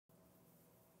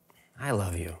I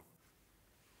love you.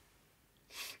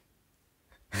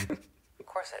 Of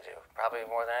course I do. Probably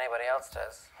more than anybody else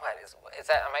does. What is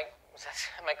that? Am I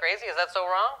crazy? Is that so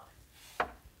wrong?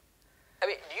 I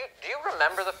mean, do you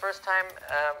remember the first time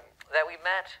that we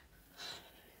met?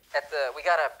 We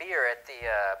got a beer at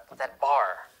that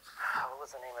bar. What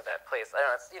was the name of that place? I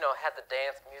don't know. It's, had the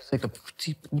dance music. I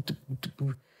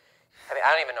mean,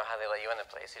 I don't even know how they let you in the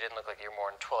place. You didn't look like you were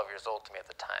more than 12 years old to me at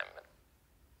the time.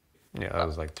 Yeah, that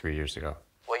was like 3 years ago.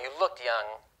 Well, you looked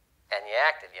young, and you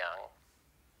acted young,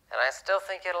 and I still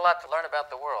think you had a lot to learn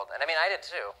about the world. And I mean, I did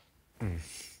too.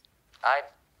 I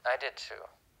did too.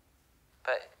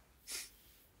 But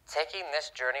taking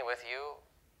this journey with you,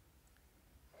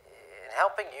 and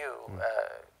helping you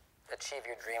achieve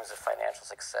your dreams of financial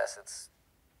success, it's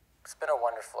been a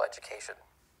wonderful education.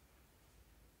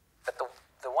 But the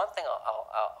one thing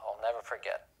I'll never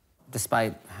forget,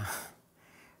 Despite,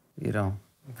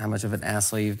 how much of an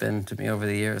asshole you've been to me over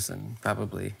the years, and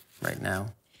probably right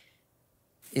now,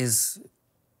 is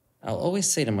I'll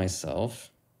always say to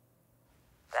myself,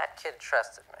 that kid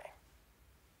trusted me.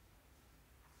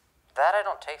 That I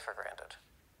don't take for granted.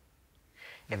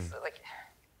 It's like,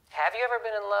 have you ever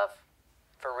been in love?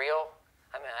 For real?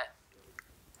 I mean,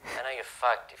 I know you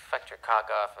fucked your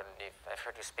cock off, and I've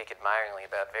heard you speak admiringly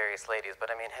about various ladies, but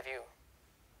I mean, have you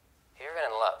ever been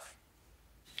in love?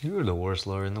 You're the worst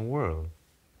lawyer in the world.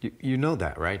 You know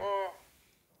that, right?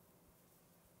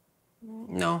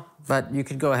 no, but you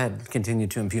could go ahead and continue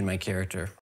to impugn my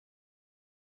character